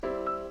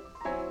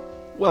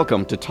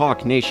Welcome to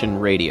Talk Nation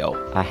Radio,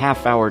 a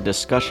half-hour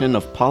discussion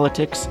of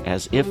politics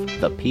as if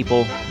the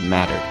people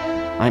mattered.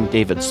 I'm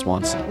David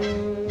Swanson.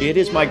 It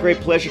is my great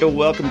pleasure to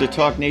welcome to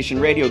Talk Nation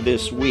Radio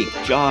this week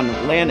John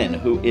Lannon,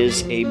 who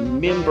is a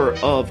member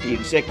of the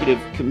Executive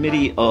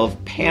Committee of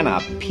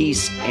PANA,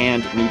 Peace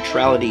and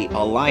Neutrality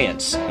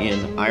Alliance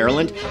in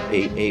Ireland,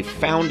 a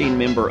founding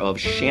member of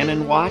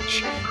Shannon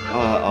Watch,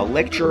 a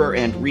lecturer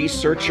and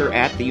researcher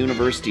at the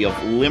University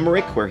of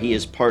Limerick, where he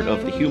is part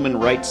of the Human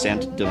Rights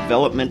and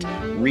Development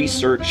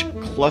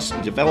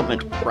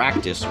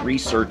Practice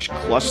Research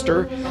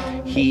Cluster.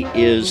 He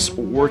is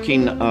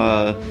working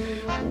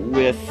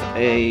with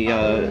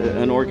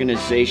an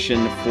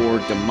organization for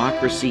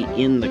democracy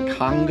in the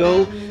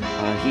Congo.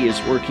 He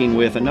is working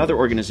with another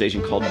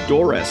organization called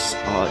DORAS,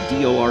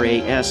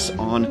 D-O-R-A-S,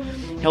 on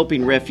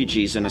helping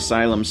refugees and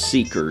asylum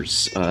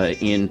seekers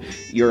in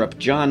Europe.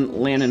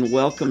 John Lannon,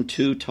 welcome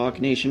to Talk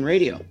Nation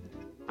Radio.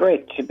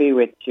 Great to be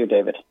with you,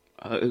 David.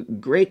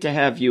 Great to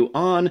have you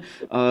on.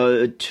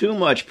 Too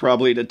much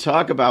probably to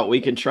talk about. We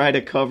can try to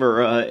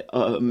cover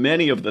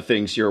many of the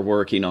things you're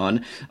working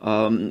on,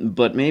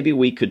 but maybe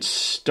we could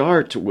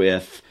start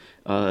with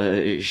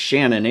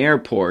Shannon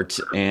Airport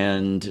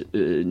and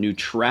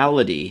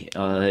neutrality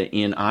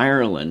in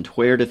Ireland.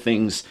 Where do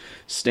things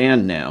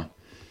stand now?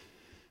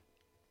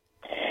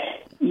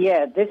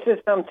 Yeah, this is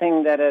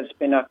something that has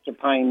been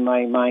occupying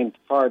my mind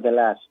for the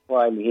last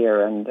while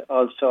here, and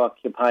also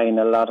occupying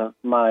a lot of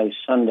my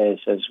Sundays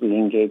as we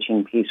engage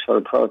in peaceful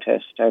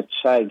protest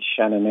outside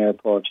Shannon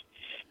Airport.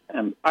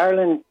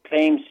 Ireland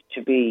claims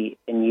to be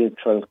a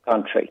neutral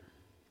country,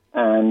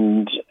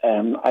 and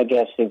I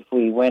guess if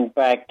we went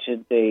back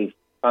to the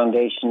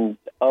foundations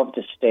of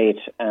the state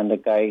and the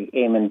guy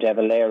Eamon de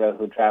Valera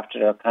who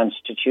drafted our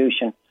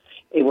constitution,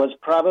 it was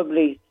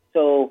probably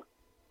so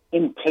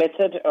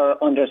implicit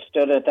or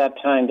understood at that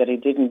time that he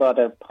didn't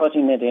bother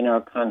putting it in our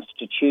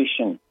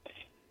constitution.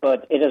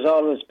 But it has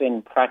always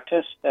been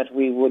practiced that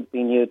we would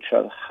be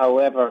neutral.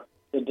 However,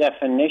 the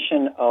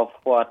definition of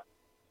what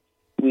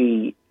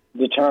we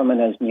determine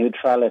as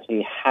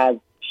neutrality has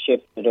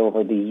shifted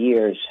over the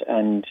years,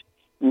 and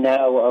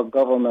now our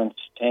governments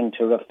tend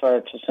to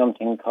refer to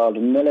something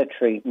called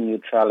military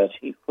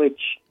neutrality,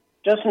 which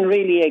doesn't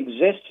really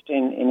exist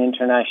in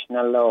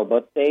international law,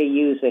 but they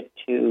use it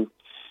to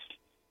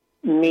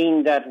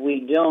mean that we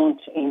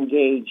don't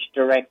engage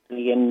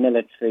directly in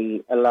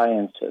military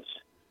alliances.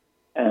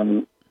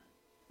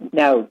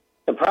 Now,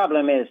 the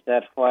problem is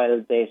that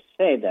while they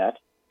say that,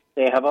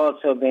 they have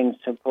also been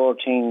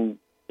supporting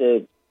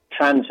the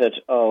transit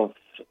of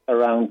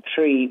around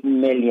 3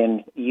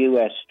 million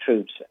U.S.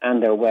 troops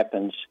and their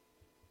weapons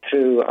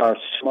through our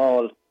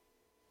small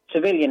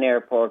civilian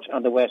airport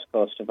on the west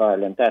coast of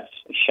Ireland. That's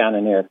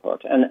Shannon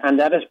Airport. And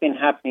that has been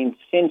happening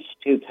since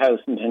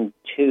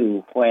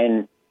 2002,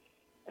 when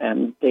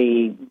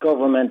the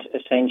government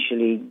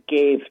essentially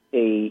gave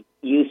the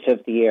use of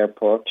the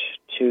airport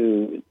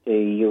to the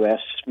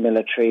U.S.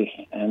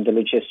 military and the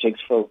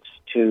logistics folks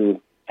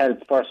to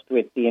help first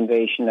with the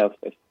invasion of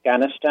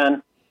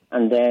Afghanistan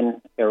and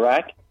then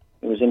Iraq.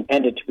 It was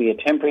intended to be a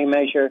temporary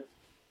measure,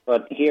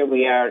 but here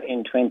we are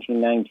in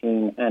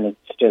 2019 and it's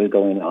still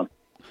going on.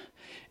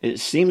 It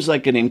seems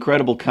like an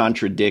incredible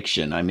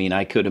contradiction. I mean,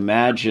 I could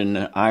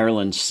imagine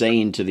Ireland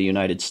saying to the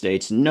United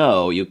States,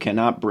 no, you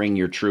cannot bring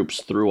your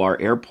troops through our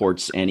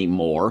airports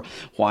anymore.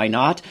 Why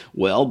not?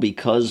 Well,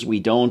 because we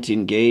don't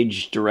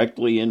engage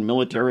directly in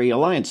military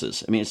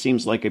alliances. I mean, it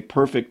seems like a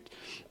perfect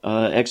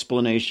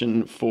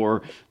explanation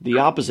for the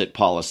opposite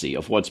policy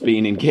of what's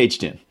being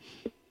engaged in.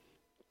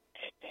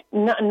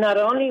 Not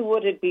only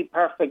would it be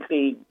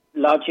perfectly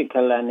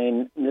logical and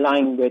in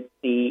line with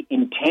the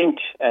intent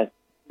at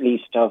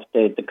least of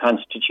the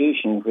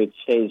Constitution, which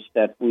says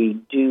that we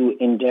do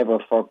endeavour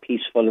for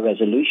peaceful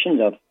resolution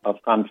of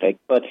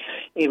conflict, but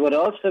it would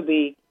also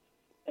be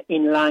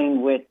in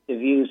line with the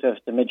views of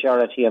the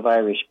majority of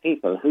Irish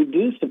people who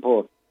do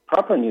support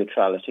proper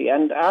neutrality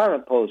and are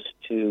opposed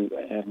to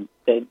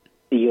the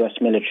U.S.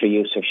 military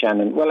use of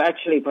Shannon. Well,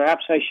 actually,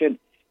 perhaps I should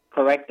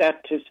correct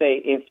that to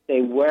say if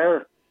they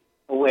were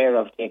aware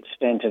of the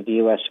extent of the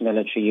U.S.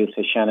 military use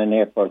of Shannon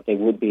Airport, they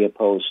would be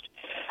opposed.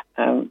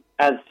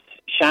 As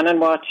Shannon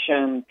Watch,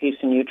 Peace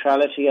and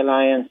Neutrality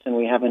Alliance, and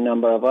we have a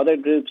number of other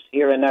groups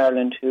here in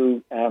Ireland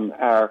who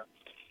are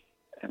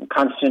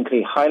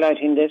constantly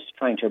highlighting this,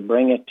 trying to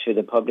bring it to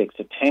the public's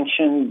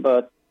attention,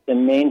 but the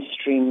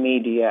mainstream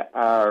media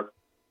are,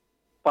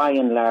 by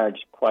and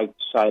large, quite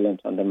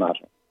silent on the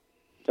matter.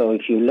 So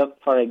if you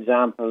look, for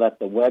example, at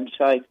the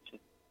website,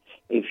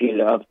 if you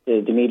look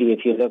the media,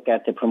 if you look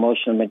at the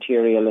promotional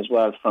material as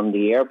well from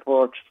the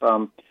airport,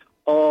 from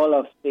all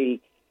of the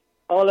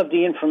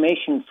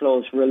information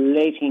flows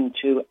relating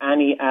to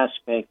any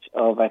aspect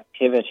of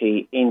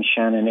activity in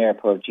Shannon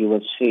Airport, you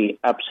will see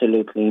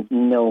absolutely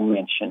no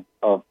mention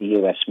of the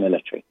U.S.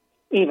 military,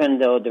 even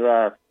though there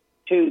are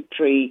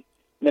 2-3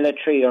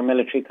 military or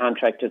military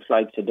contracted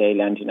flights a day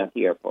landing at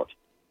the airport.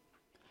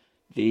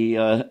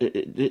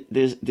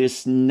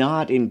 This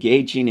not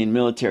engaging in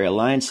military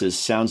alliances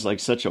sounds like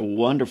such a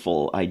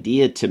wonderful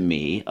idea to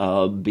me,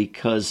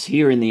 because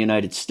here in the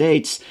United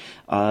States,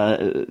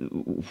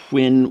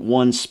 when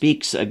one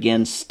speaks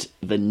against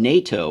the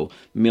NATO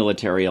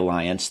military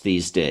alliance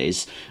these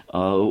days,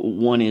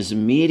 one is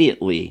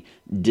immediately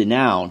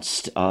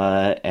denounced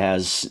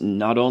as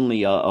not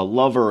only a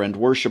lover and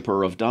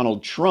worshiper of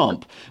Donald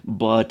Trump,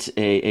 but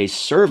a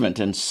servant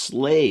and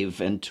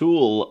slave and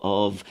tool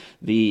of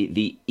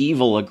the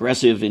evil,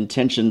 aggressive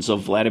intentions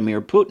of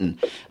Vladimir Putin.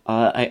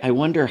 I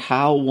wonder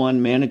how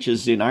one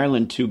manages in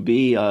Ireland to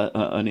be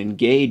an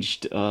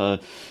engaged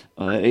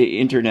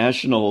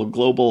international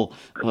global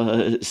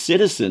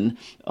citizen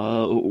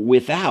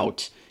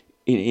without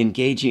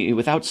engaging,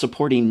 without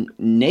supporting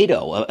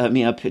NATO. I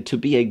mean, to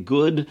be a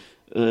good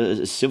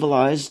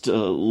civilized,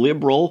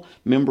 liberal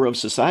member of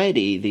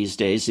society these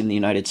days in the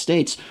United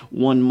States,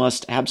 one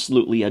must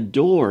absolutely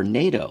adore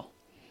NATO.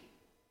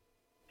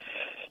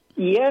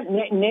 Yeah,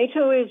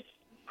 NATO is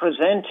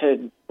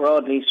presented,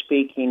 broadly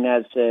speaking,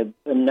 as a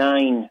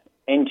benign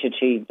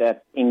entity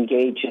that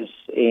engages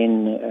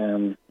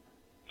in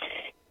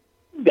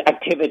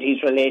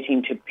activities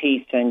relating to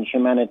peace and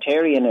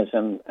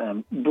humanitarianism,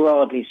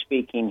 broadly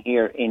speaking,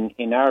 here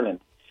in Ireland.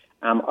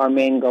 Our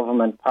main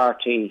government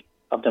party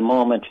of the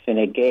moment,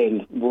 Fine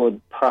Gael,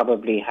 would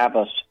probably have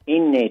us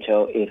in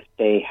NATO if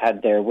they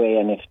had their way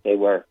and if they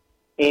were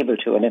able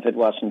to, and if it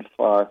wasn't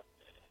for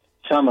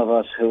some of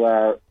us who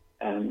are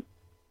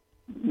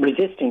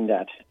resisting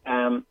that.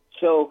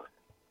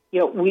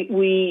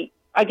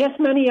 I guess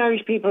many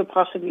Irish people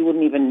possibly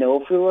wouldn't even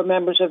know if we were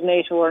members of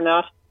NATO or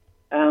not.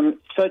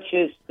 Such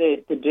is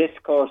the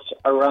discourse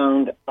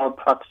around our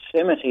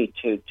proximity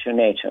to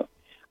NATO.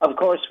 Of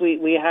course,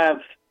 we have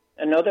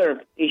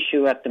another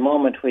issue at the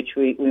moment, which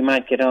we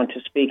might get on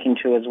to speaking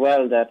to as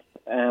well, that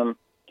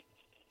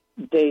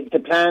the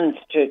plans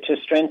to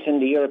strengthen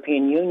the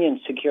European Union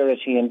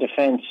security and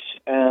defence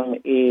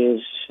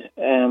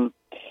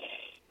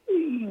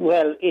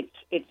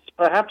it's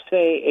perhaps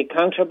a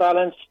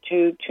counterbalance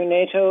to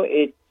NATO.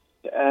 It's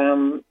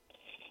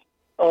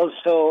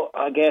also,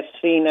 I guess,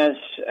 seen as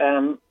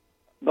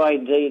by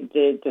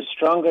the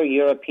stronger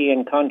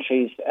European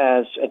countries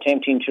as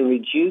attempting to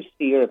reduce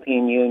the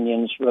European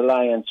Union's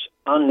reliance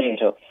on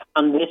NATO.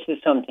 And this is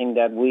something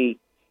that we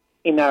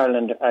in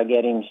Ireland are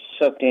getting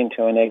sucked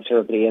into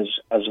inexorably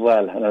as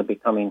well and are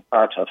becoming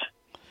part of.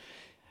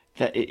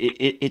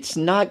 It's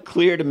not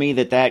clear to me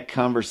that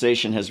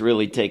conversation has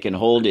really taken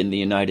hold in the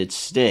United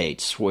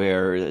States,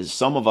 where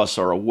some of us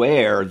are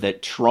aware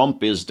that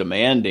Trump is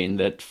demanding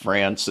that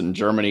France and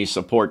Germany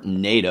support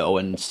NATO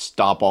and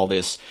stop all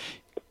this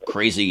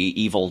crazy,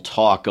 evil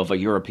talk of a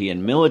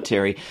European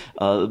military.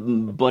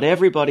 But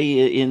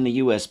everybody in the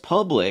U.S.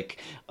 public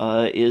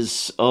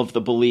is of the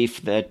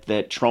belief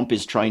that Trump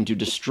is trying to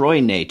destroy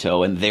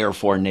NATO, and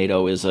therefore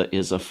NATO is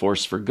a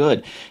force for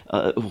good.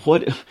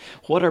 What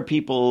are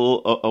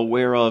people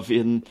aware of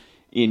in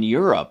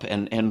Europe,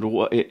 and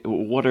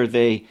what are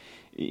they,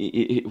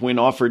 when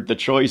offered the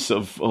choice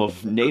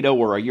of NATO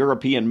or a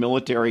European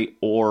military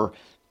or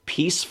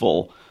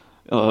peaceful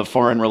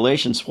foreign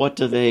relations, what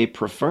do they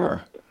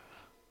prefer?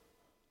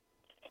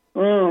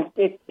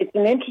 It's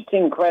an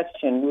interesting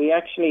question. We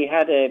actually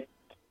had a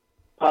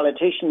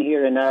politician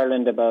here in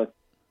Ireland about,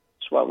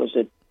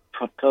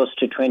 close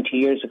to 20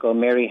 years ago.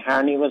 Mary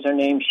Harney was her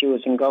name. She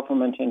was in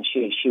government, and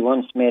she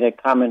once made a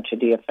comment to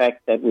the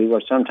effect that we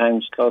were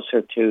sometimes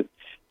closer to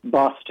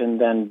Boston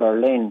than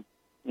Berlin,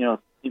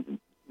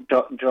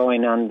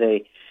 drawing on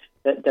the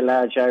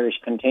large Irish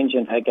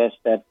contingent, I guess,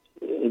 that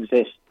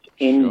exists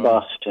in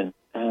Boston.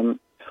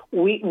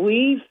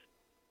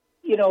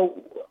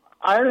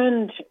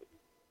 Ireland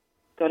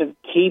sort of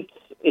keeps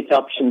its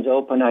options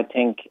open, I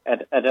think,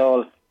 at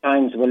all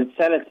times. Will it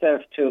sell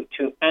itself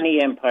to any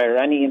empire,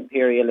 any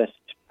imperialist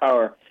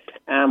power?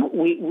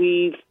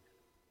 We've,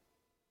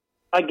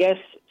 I guess,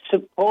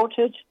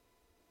 supported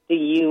the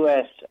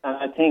U.S., and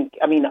I think,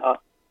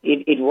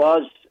 it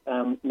was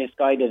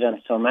misguided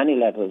on so many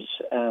levels.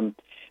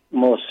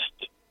 Most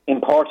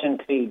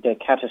importantly, the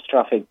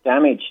catastrophic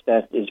damage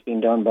that is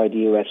being done by the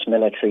U.S.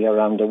 military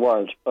around the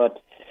world.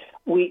 But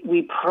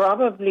we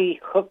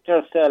probably hooked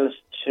ourselves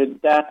to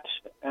that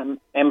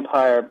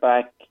empire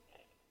back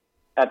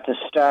at the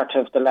start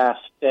of the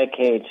last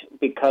decade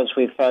because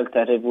we felt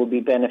that it would be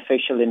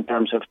beneficial in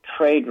terms of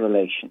trade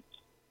relations.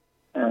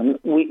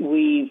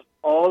 We've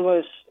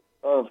always,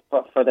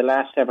 for the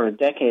last several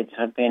decades,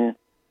 have been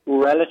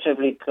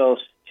relatively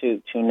close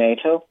to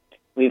NATO.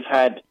 We've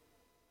had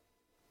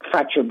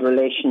fractured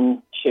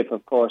relationship,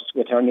 of course,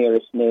 with our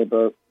nearest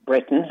neighbour,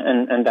 Britain,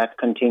 and that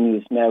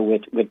continues now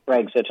with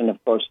Brexit, and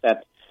of course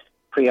that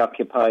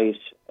preoccupies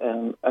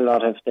a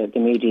lot of the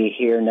media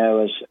here now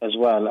as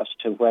well as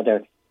to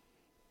whether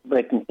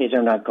Britain is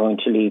or not going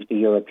to leave the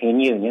European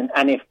Union.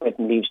 And if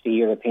Britain leaves the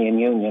European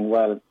Union,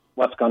 well,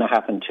 what's going to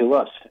happen to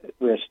us?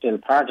 We're still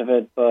part of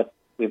it, but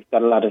we've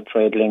got a lot of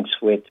trade links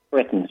with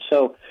Britain.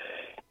 So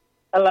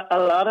a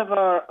lot of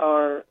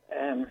our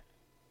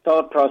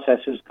thought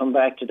processes come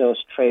back to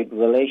those trade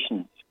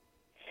relations.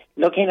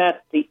 Looking at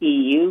the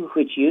EU,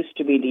 which used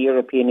to be the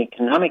European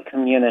Economic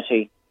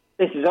Community,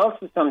 this is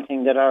also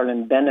something that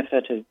Ireland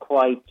benefited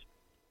quite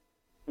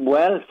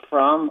well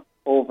from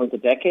over the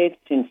decades.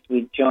 Since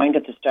we joined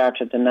at the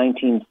start of the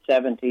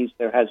 1970s,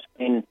 there has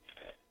been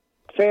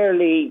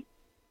fairly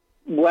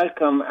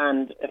welcome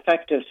and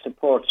effective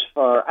supports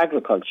for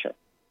agriculture.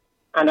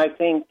 And I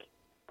think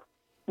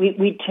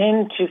we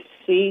tend to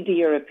see the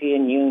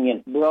European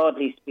Union,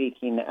 broadly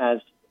speaking, as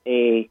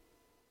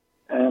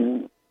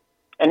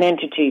an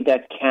entity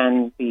that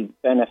can be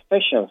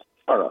beneficial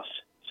for us.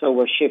 So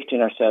we're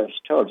shifting ourselves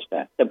towards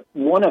that.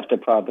 One of the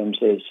problems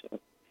is,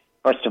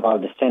 first of all,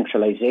 the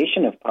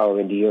centralisation of power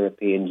in the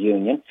European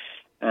Union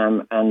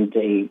and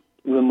the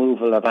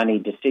removal of any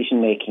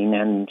decision-making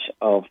and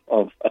of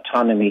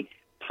autonomy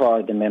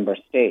for the member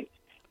states.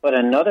 But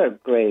another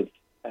grave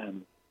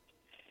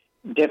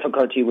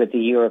difficulty with the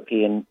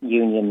European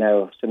Union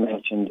now, as I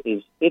mentioned,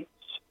 is its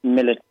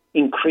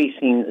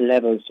increasing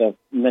levels of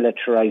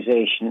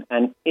militarization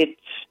and its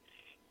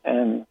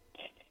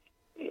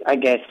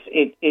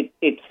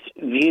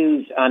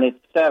views on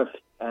itself,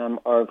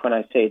 or when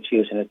I say its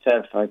views on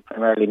itself, I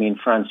primarily mean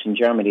France and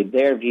Germany,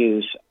 their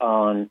views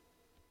on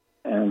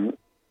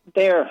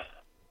their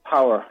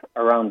power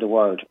around the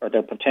world, or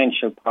their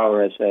potential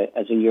power as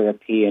a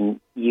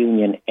European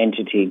Union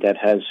entity that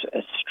has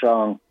a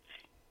strong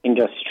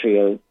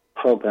industrial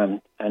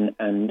program and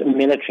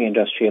military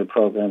industrial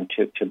program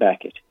to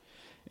back it.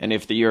 And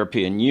if the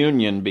European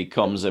Union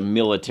becomes a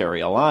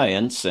military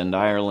alliance and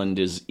Ireland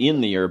is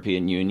in the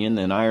European Union,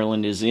 then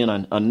Ireland is in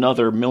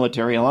another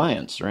military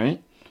alliance,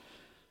 right?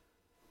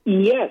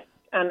 Yes,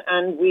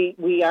 and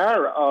we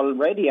are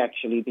already,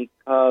 actually,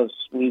 because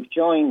we've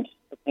joined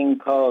a thing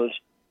called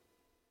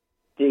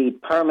the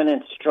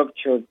Permanent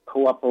Structured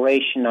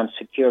Cooperation on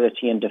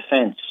Security and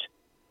Defence,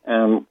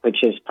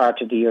 which is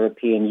part of the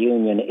European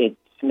Union. It's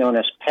known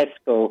as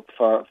PESCO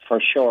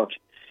for short.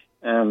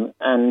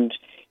 And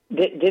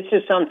this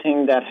is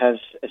something that has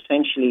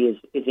essentially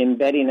is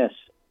embedding us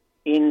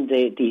in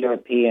the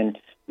European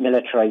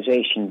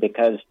militarization,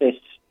 because this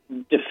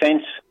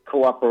defence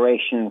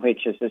cooperation,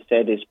 which, as I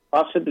said, is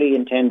possibly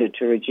intended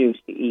to reduce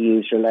the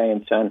EU's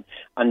reliance on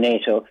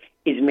NATO,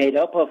 is made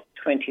up of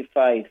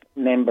 25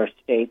 member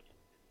states,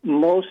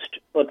 most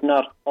but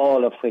not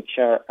all of which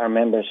are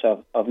members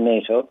of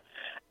NATO.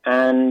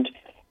 And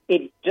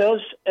it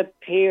does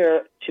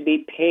appear to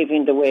be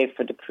paving the way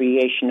for the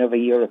creation of a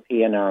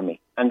European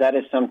army. And that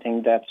is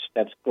something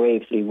that's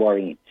gravely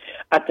worrying.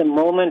 At the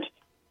moment,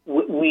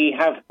 we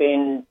have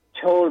been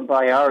told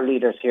by our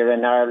leaders here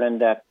in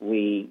Ireland that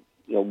we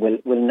will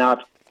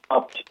not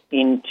opt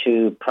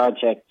into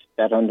projects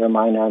that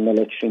undermine our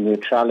military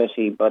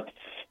neutrality. But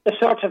the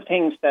sorts of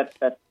things that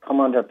come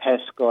under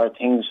PESCO are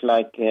things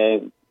like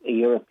a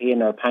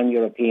European or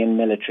pan-European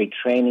military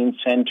training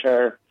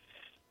centre.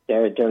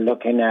 They're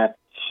looking at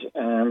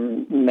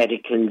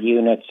medical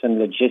units and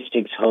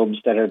logistics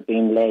hubs that are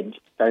being led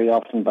very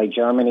often by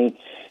Germany,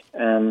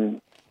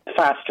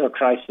 faster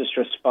crisis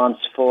response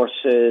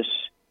forces,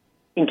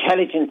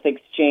 intelligence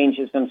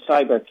exchanges, and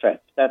cyber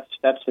threats.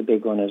 That's a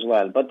big one as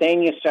well. But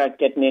then you start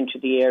getting into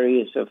the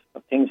areas of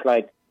things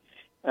like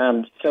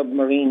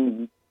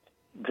submarine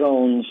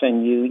drones,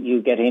 and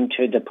you get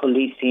into the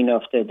policing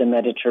of the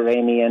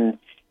Mediterranean,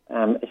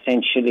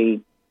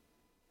 essentially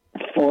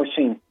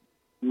forcing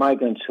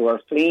migrants who are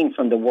fleeing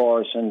from the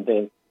wars and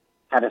the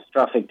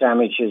catastrophic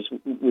damages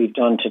we've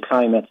done to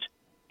climates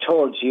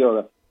towards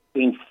Europe,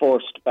 being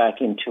forced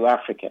back into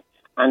Africa.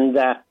 And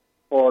that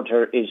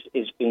border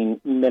is being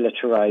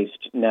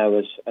militarized now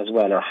as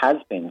well, or has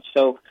been.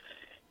 So,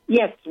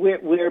 yes,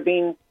 we're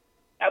being,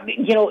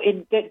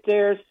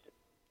 there's,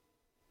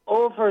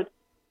 over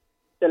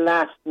the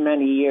last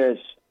many years,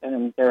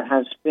 there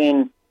has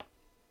been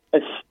a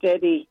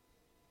steady,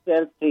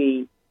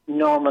 stealthy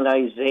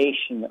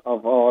normalization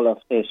of all of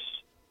this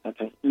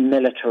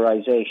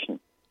militarization,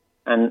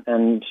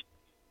 and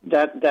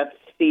that's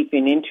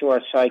seeping into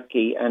our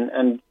psyche.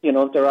 And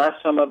there are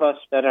some of us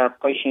that are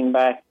pushing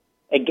back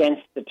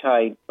against the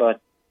tide, but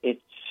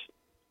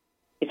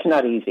it's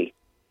not easy.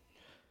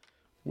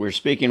 We're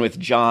speaking with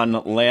John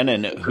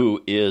Lennon,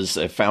 who is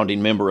a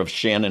founding member of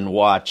Shannon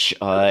Watch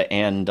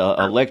and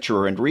a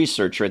lecturer and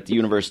researcher at the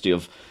University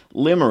of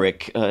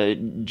Limerick.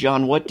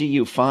 John, what do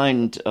you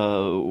find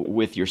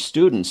with your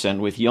students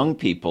and with young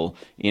people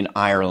in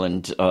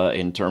Ireland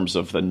in terms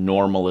of the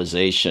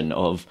normalization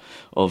of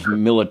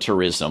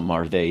militarism?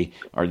 Are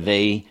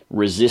they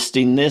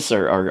resisting this?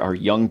 Are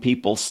young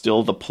people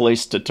still the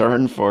place to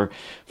turn for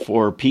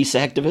peace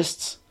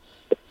activists?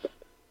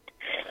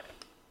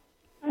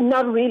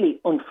 Not really,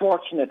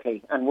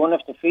 unfortunately. And one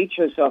of the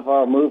features of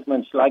our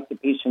movements, like the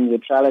Peace and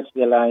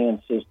Neutrality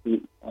Alliance, is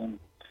the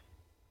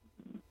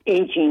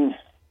aging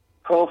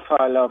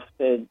profile of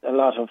a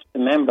lot of the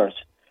members.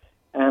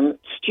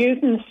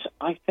 Students,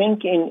 I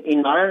think,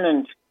 in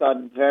Ireland got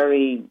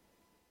very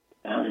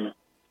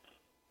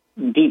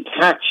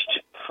detached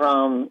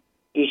from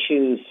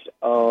issues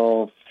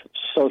of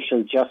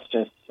social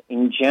justice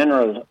in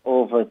general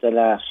over the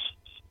last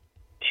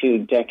 2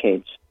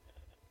 decades.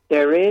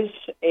 there is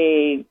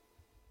a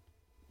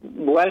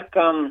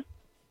welcome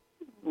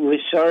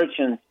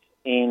resurgence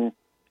in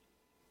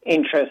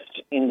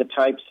interest in the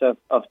types of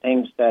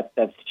things that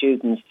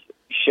students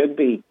should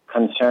be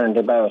concerned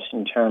about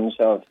in terms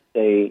of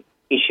the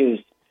issues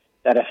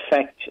that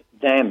affect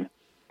them.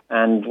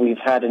 And we've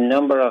had a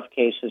number of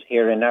cases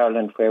here in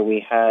Ireland where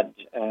we had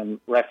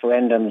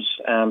referendums,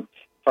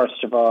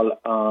 first of all,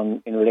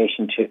 in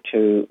relation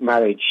to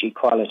marriage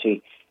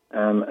equality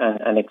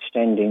and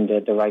extending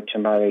the right to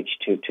marriage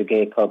to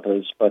gay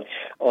couples. But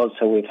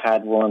also we've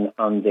had one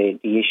on the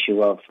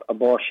issue of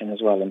abortion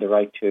as well and the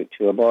right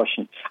to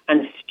abortion.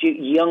 And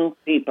young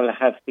people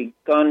have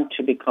begun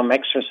to become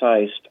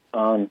exercised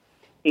on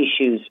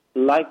issues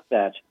like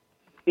that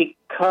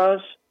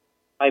because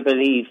I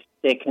believe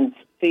they can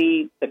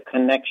see the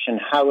connection,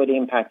 how it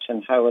impacts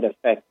and how it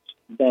affects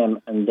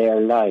them and their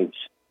lives.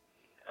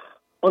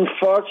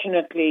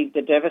 Unfortunately,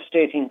 the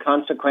devastating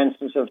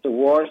consequences of the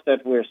wars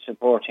that we're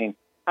supporting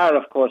are,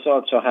 of course,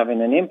 also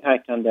having an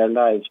impact on their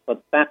lives,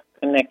 but that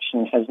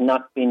connection has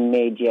not been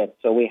made yet.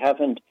 So we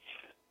haven't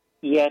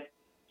yet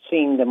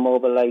seen the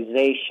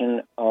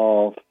mobilization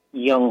of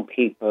young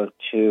people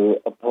to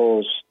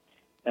oppose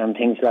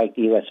things like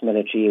the US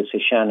military use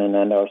of Shannon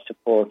and our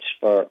support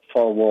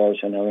for wars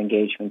and our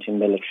engagement in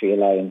military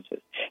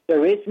alliances.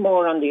 There is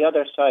more on the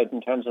other side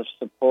in terms of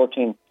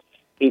supporting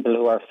people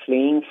who are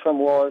fleeing from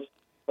wars,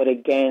 but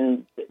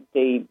again,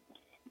 the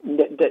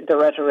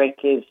rhetoric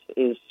is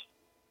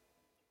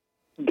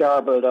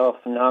garbled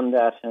often on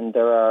that, and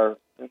there are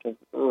sort of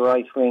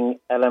right-wing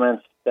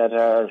elements that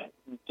are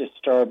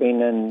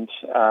disturbing and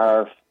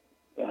are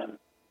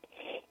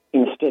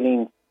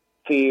instilling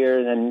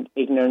fear and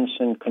ignorance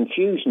and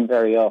confusion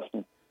very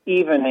often,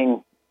 even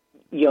in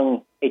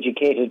young,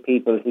 educated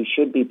people who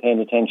should be paying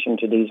attention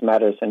to these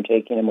matters and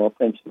taking a more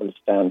principled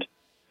stand.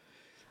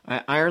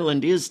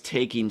 Ireland is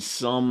taking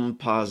some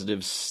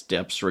positive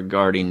steps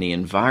regarding the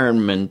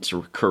environment,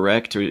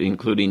 correct,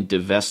 including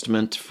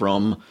divestment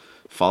from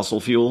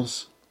fossil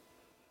fuels?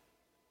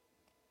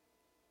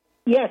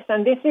 Yes,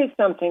 and this is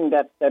something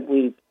that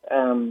we've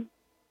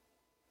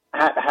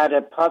had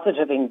a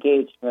positive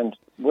engagement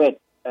with.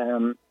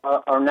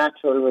 Our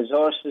natural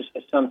resources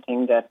is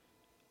something that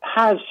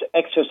has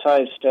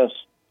exercised us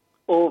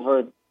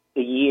over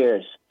the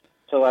years.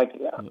 So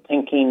I'm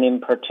thinking in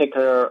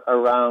particular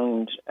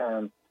around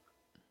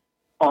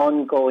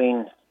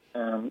ongoing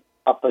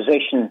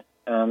opposition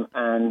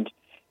and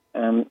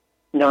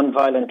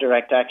non-violent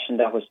direct action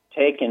that was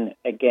taken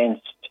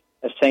against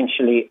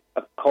essentially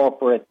a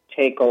corporate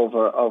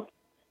takeover of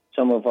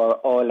some of our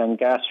oil and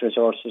gas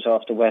resources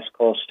off the west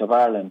coast of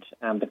Ireland,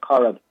 the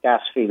Corrib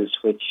gas fields,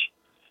 which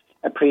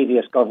a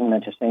previous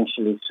government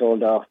essentially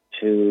sold off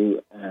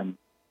to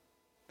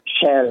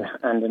Shell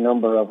and a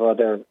number of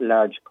other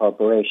large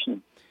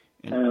corporations.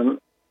 And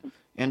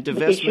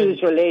divestment...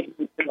 Issues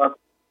related to our...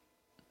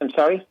 I'm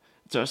sorry?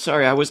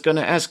 Sorry, I was going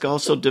to ask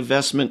also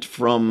divestment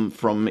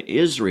from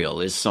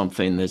Israel is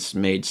something that's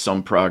made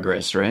some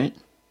progress, right?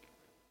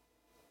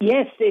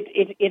 Yes,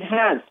 it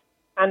has.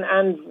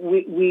 And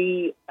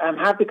we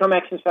have become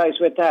exercised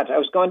with that. I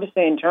was going to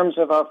say in terms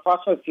of our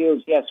fossil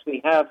fuels, yes,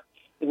 we have.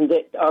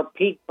 Our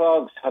peat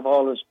bogs have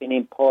always been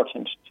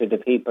important to the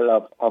people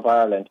of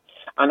Ireland.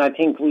 And I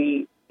think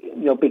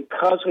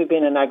because we've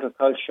been an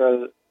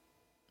agricultural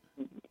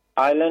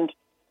island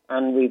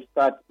and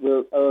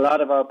a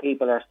lot of our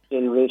people are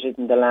still rooted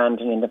in the land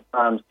and in the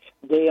farms,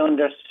 they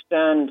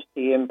understand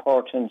the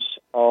importance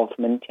of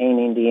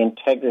maintaining the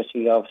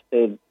integrity of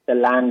the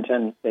land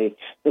and the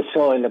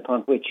soil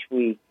upon which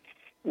we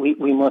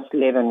must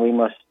live and we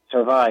must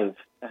survive.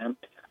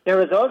 There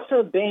has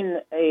also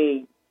been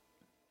a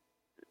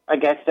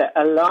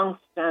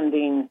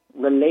long-standing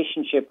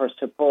relationship or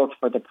support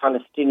for the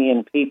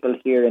Palestinian people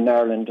here in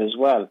Ireland as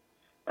well.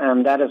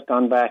 That has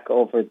gone back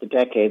over the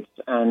decades,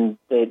 and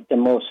the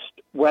most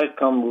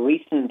welcome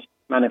recent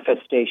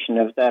manifestation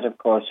of that, of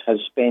course, has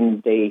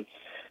been the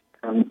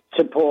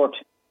support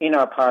in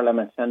our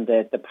parliaments and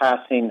the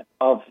passing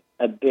of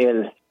a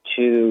bill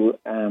to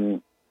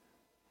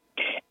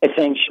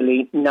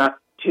essentially not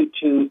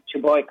to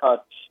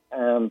boycott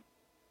and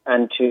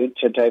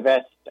to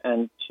divest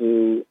and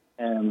to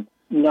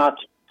not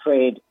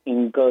trade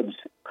in goods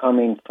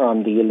coming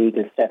from the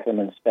illegal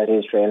settlements that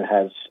Israel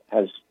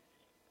has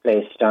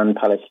placed on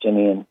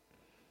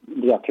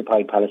the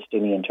occupied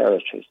Palestinian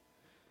territories.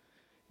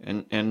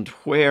 And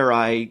where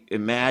I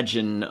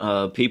imagine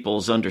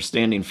people's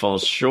understanding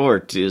falls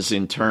short is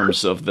in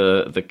terms of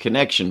the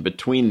connection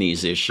between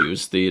these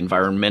issues, the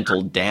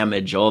environmental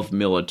damage of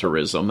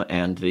militarism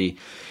and the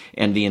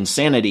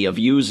insanity of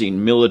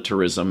using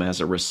militarism as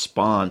a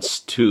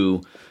response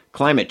to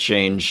climate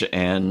change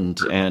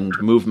and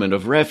movement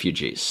of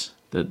refugees,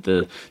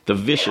 the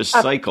vicious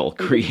cycle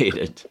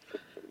created.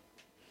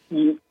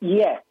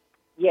 Yes,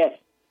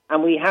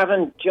 and we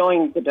haven't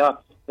joined the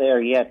dots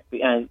there yet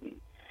because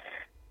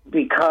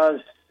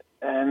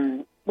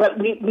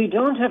we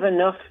don't have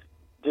enough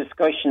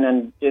discussion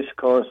and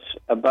discourse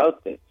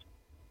about this.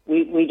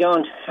 We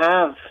don't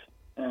have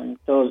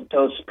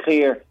those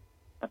clear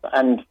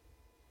and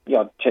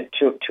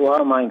to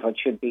our mind, what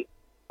should be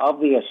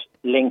obvious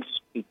links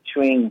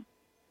between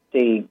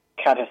the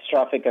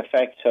catastrophic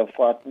effects of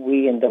what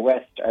we in the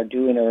West are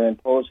doing or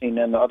imposing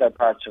in other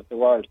parts of the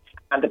world,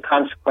 and the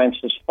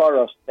consequences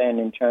for us then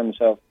in terms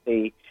of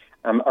the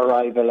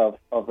arrival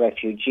of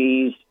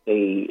refugees,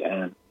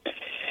 the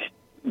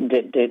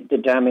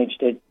damage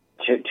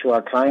to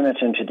our climate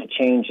and to the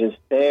changes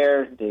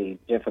there, the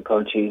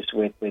difficulties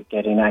with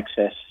getting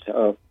access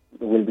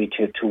will be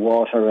to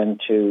water and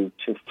to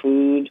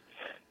food,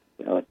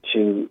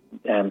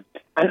 and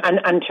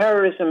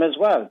terrorism as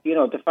well.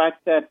 The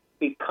fact that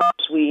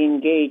because we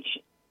engage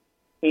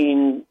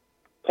in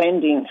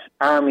sending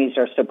armies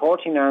or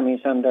supporting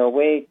armies on their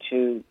way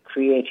to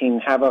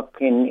creating havoc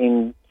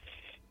in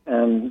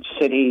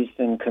cities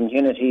and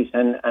communities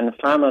and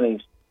families,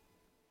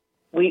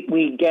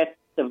 we get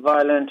the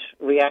violent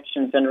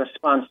reactions and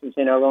responses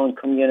in our own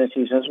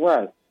communities as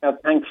well. Now,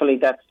 thankfully,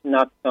 that's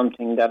not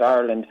something that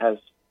Ireland has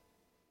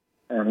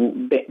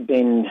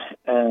been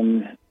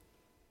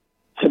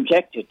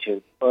subjected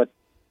to, but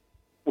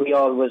we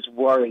always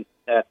worry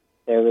that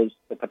there is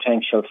the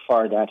potential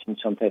for that in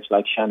some place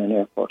like Shannon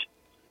Airport.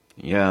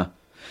 Yeah.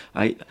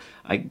 I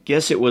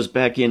guess it was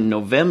back in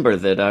November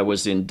that I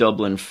was in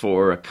Dublin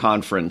for a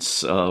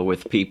conference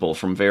with people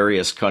from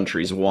various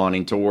countries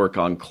wanting to work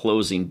on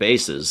closing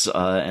bases,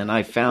 and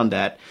I found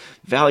that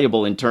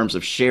valuable in terms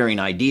of sharing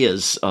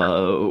ideas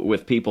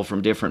with people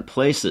from different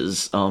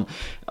places.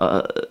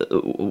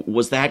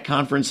 Was that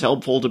conference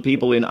helpful to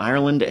people in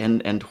Ireland,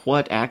 and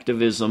what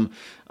activism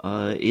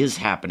is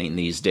happening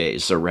these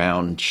days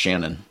around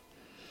Shannon?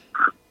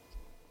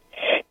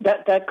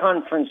 That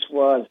conference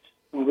was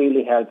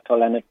really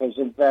helpful, and it was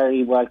a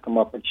very welcome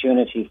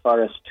opportunity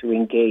for us to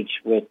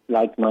engage with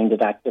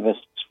like-minded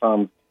activists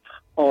from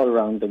all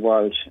around the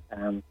world.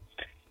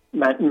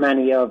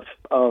 Many of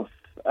our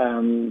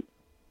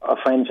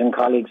friends and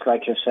colleagues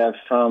like yourself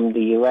from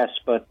the US,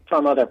 but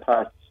from other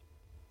parts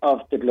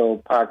of the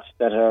globe, parts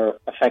that are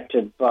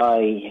affected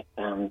by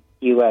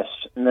US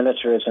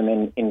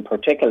militarism in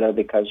particular,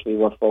 because we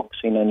were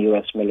focusing on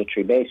US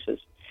military bases.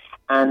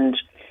 And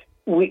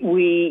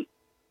I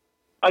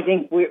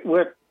think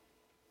we're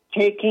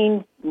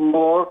taking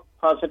more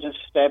positive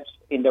steps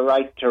in the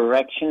right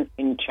direction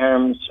in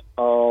terms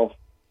of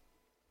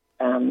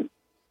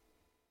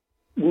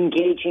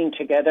engaging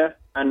together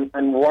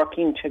and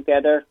working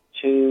together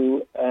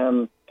to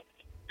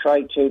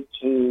try to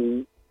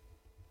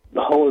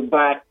hold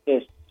back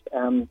this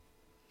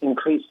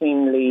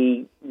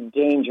increasingly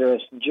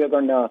dangerous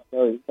juggernaut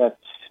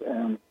that's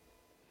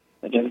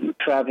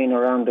traveling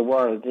around the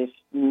world, this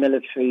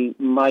military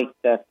might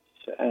that's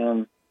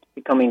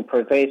becoming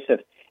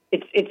pervasive.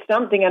 It's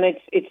something, and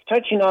it's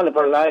touching all of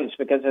our lives,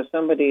 because as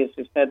somebody, as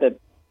you said, that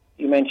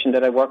you mentioned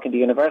that I work in the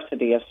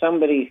university, as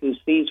somebody who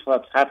sees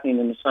what's happening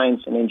in the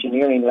science and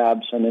engineering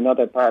labs and in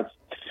other parts,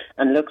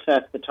 and looks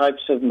at the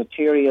types of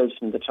materials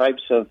and the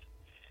types of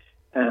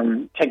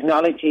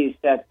technologies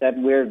that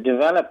we're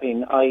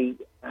developing, I'm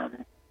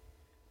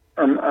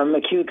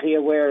acutely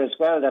aware as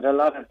well that a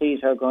lot of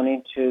these are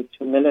going into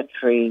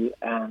military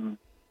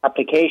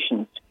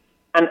applications.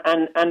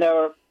 And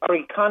our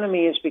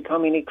economy is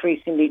becoming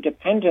increasingly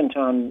dependent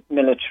on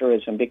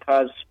militarism,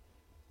 because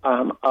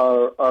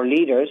our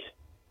leaders,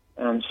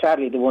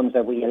 sadly the ones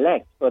that we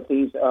elect, but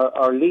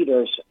our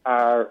leaders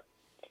are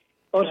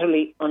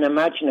utterly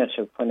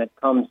unimaginative when it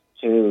comes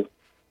to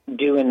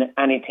doing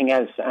anything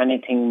else,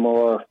 anything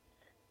more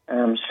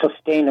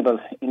sustainable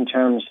in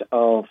terms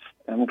of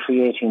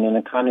creating an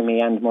economy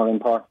and, more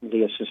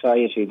importantly, a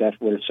society that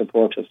will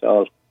support us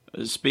all.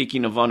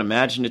 Speaking of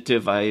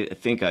unimaginative, I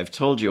think I've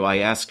told you I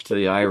asked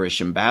the Irish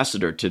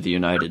ambassador to the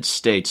United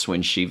States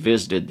when she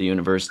visited the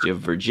University of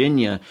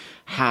Virginia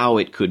how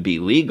it could be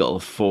legal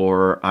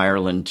for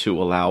Ireland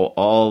to allow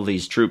all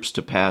these troops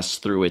to pass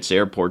through its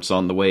airports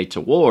on the way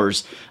to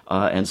wars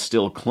and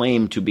still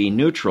claim to be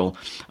neutral.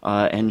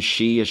 And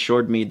she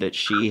assured me that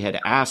she had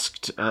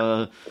asked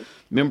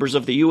members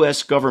of the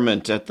U.S.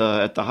 government at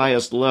the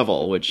highest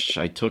level, which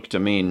I took to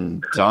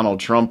mean Donald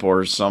Trump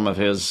or some of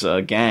his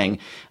gang,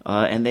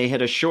 and they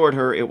had assured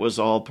her it was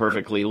all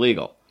perfectly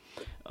legal.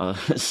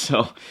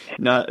 So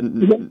not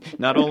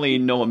only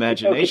no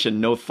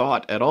imagination, no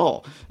thought at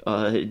all.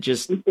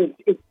 It's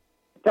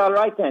all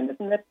right then,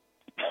 isn't it?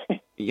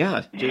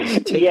 Yeah,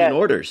 just taking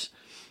orders.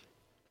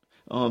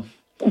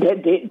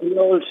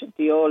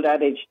 The old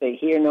adage, they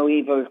hear no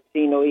evil,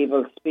 see no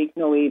evil, speak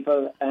no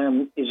evil,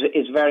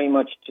 is very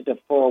much to the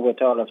fore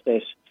with all of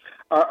this.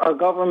 Our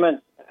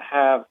government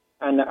have,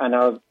 and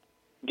our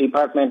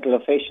departmental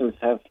officials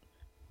have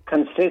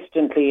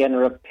consistently and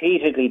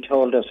repeatedly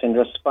told us in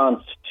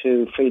response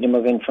to freedom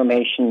of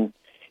information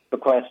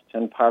requests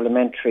and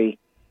parliamentary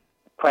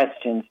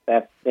questions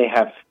that they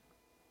have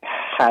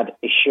had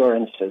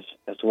assurances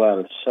as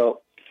well.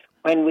 So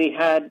when we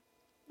had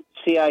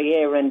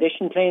CIA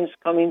rendition planes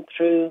coming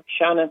through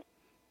Shannon,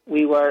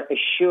 we were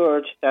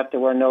assured that there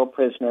were no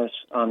prisoners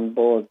on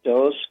board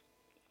those.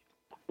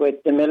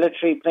 With the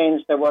military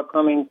planes that were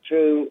coming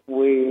through,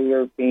 we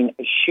were being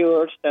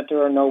assured that there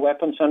were no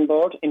weapons on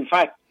board. In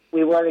fact,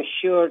 we were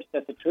assured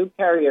that the troop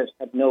carriers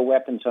had no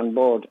weapons on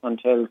board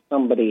until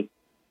somebody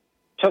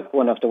took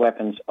one of the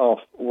weapons off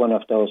one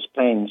of those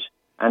planes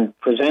and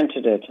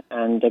presented it,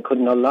 and they could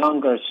no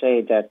longer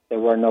say that there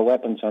were no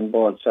weapons on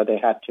board, so they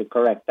had to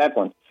correct that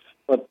one.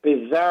 But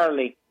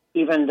bizarrely,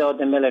 even though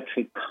the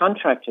military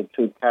contracted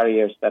troop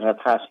carriers that are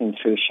passing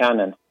through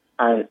Shannon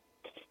are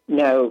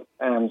now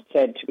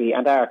said to be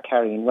and are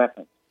carrying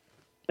weapons,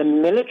 the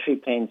military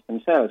planes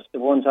themselves, the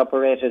ones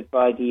operated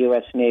by the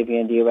US Navy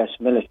and the US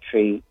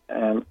military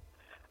and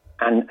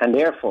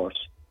Air Force,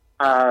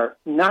 are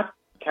not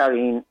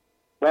carrying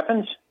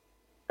weapons,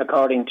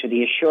 according to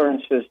the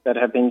assurances that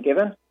have been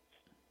given.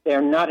 They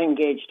are not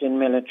engaged in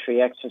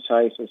military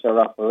exercises or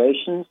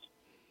operations.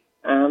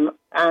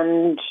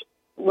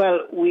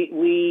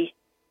 We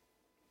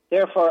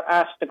therefore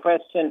ask the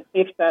question,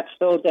 if that's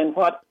so, then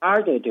what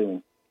are they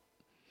doing?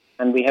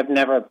 And we have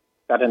never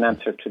got an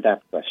answer to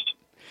that question.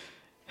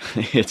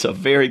 It's a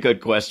very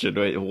good question.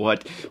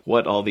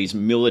 What all these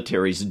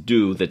militaries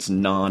do that's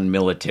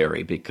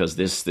non-military, because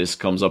this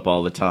comes up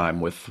all the time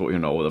with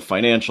the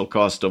financial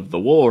cost of the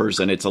wars,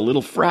 and it's a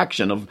little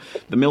fraction of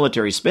the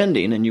military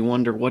spending, and you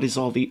wonder, what is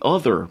all the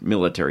other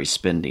military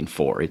spending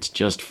for? It's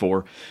just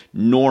for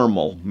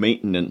normal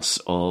maintenance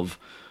of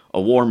a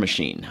war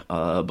machine,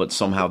 but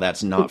somehow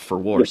that's not for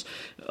wars.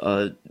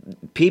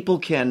 People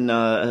can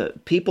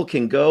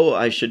go,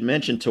 I should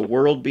mention, to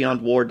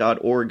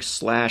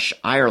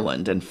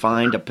worldbeyondwar.org/Ireland and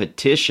find a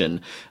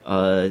petition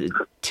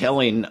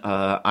telling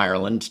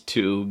Ireland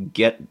to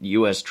get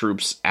U.S.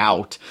 troops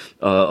out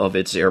of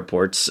its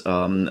airports.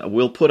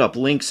 We'll put up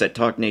links at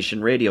Talk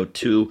Nation Radio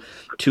to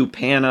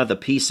PANA, the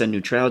Peace and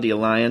Neutrality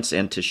Alliance,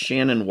 and to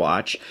Shannon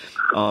Watch.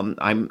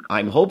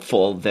 I'm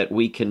hopeful that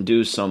we can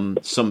do some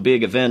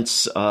big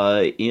events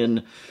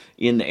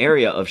in the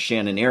area of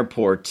Shannon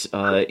Airport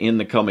in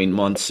the coming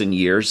months and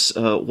years.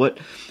 What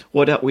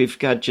we've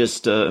got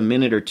just a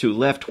minute or two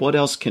left. What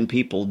else can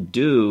people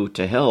do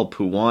to help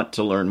who want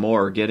to learn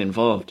more or get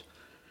involved?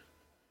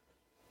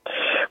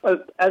 Well,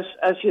 as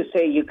you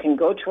say, you can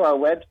go to our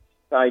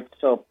website,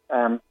 so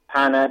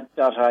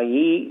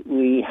pana.ie.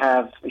 We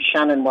have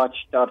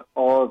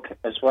shannonwatch.org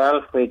as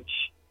well, which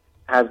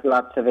has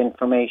lots of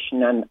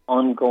information and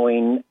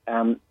ongoing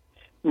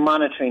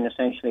monitoring,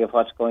 essentially, of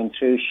what's going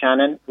through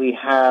Shannon. We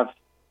have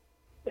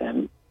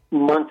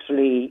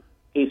monthly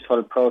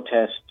peaceful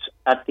protests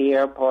at the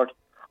airport.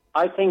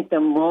 I think the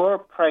more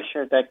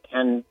pressure that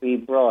can be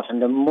brought and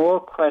the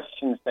more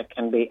questions that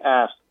can be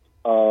asked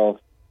of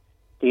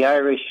the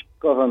Irish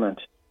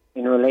government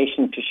in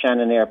relation to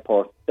Shannon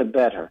Airport, the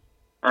better.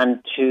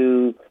 And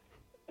to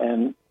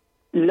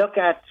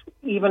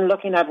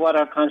looking at what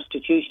our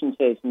Constitution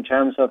says in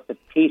terms of the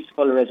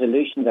peaceful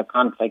resolution of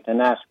conflict,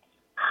 and ask,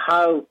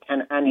 how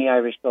can any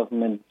Irish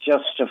government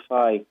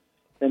justify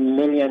the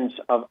millions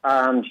of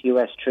armed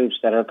US troops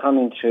that are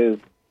coming through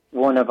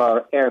one of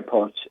our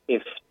airports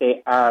if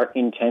they are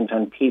intent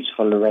on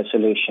peaceful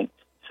resolution?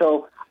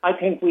 So I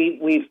think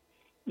we've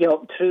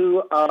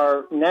through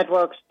our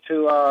networks,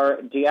 through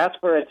our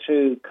diaspora,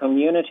 through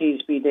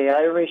communities, be they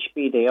Irish,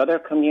 be they other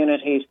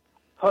communities,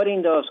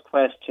 putting those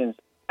questions,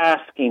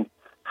 asking,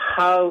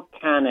 how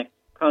can a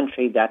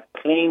country that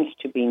claims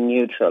to be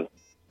neutral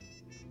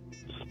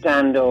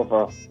stand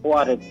over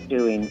what it's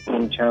doing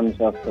in terms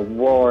of the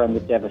war and the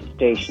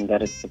devastation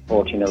that it's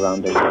supporting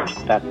around the world?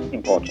 That's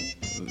important.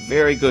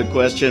 Very good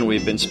question.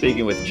 We've been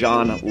speaking with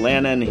John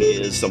Lannon. He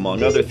is,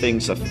 among other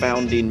things, a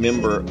founding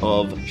member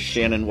of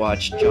Shannon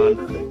Watch.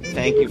 John,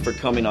 thank you for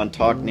coming on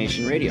Talk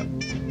Nation Radio.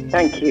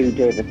 Thank you,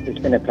 David. It's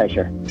been a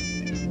pleasure.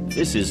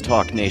 This is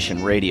Talk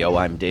Nation Radio.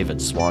 I'm David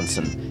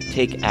Swanson.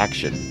 Take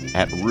action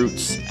at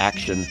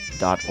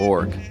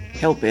rootsaction.org.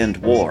 Help end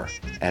war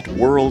at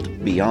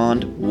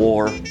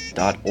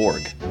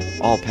worldbeyondwar.org.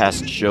 All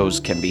past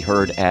shows can be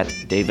heard at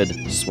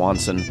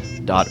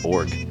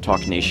davidswanson.org.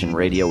 Talk Nation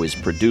Radio is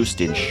produced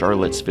in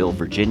Charlottesville,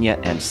 Virginia,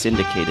 and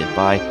syndicated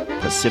by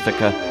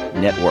Pacifica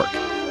Network.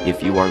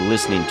 If you are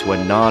listening to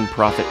a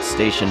non-profit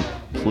station,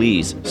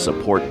 please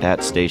support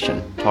that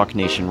station. Talk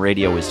Nation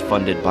Radio is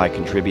funded by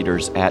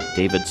contributors at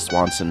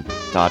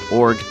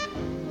davidswanson.org.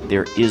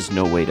 There is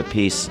no way to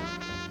peace.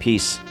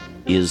 Peace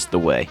is the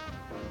way.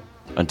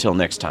 Until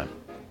next time.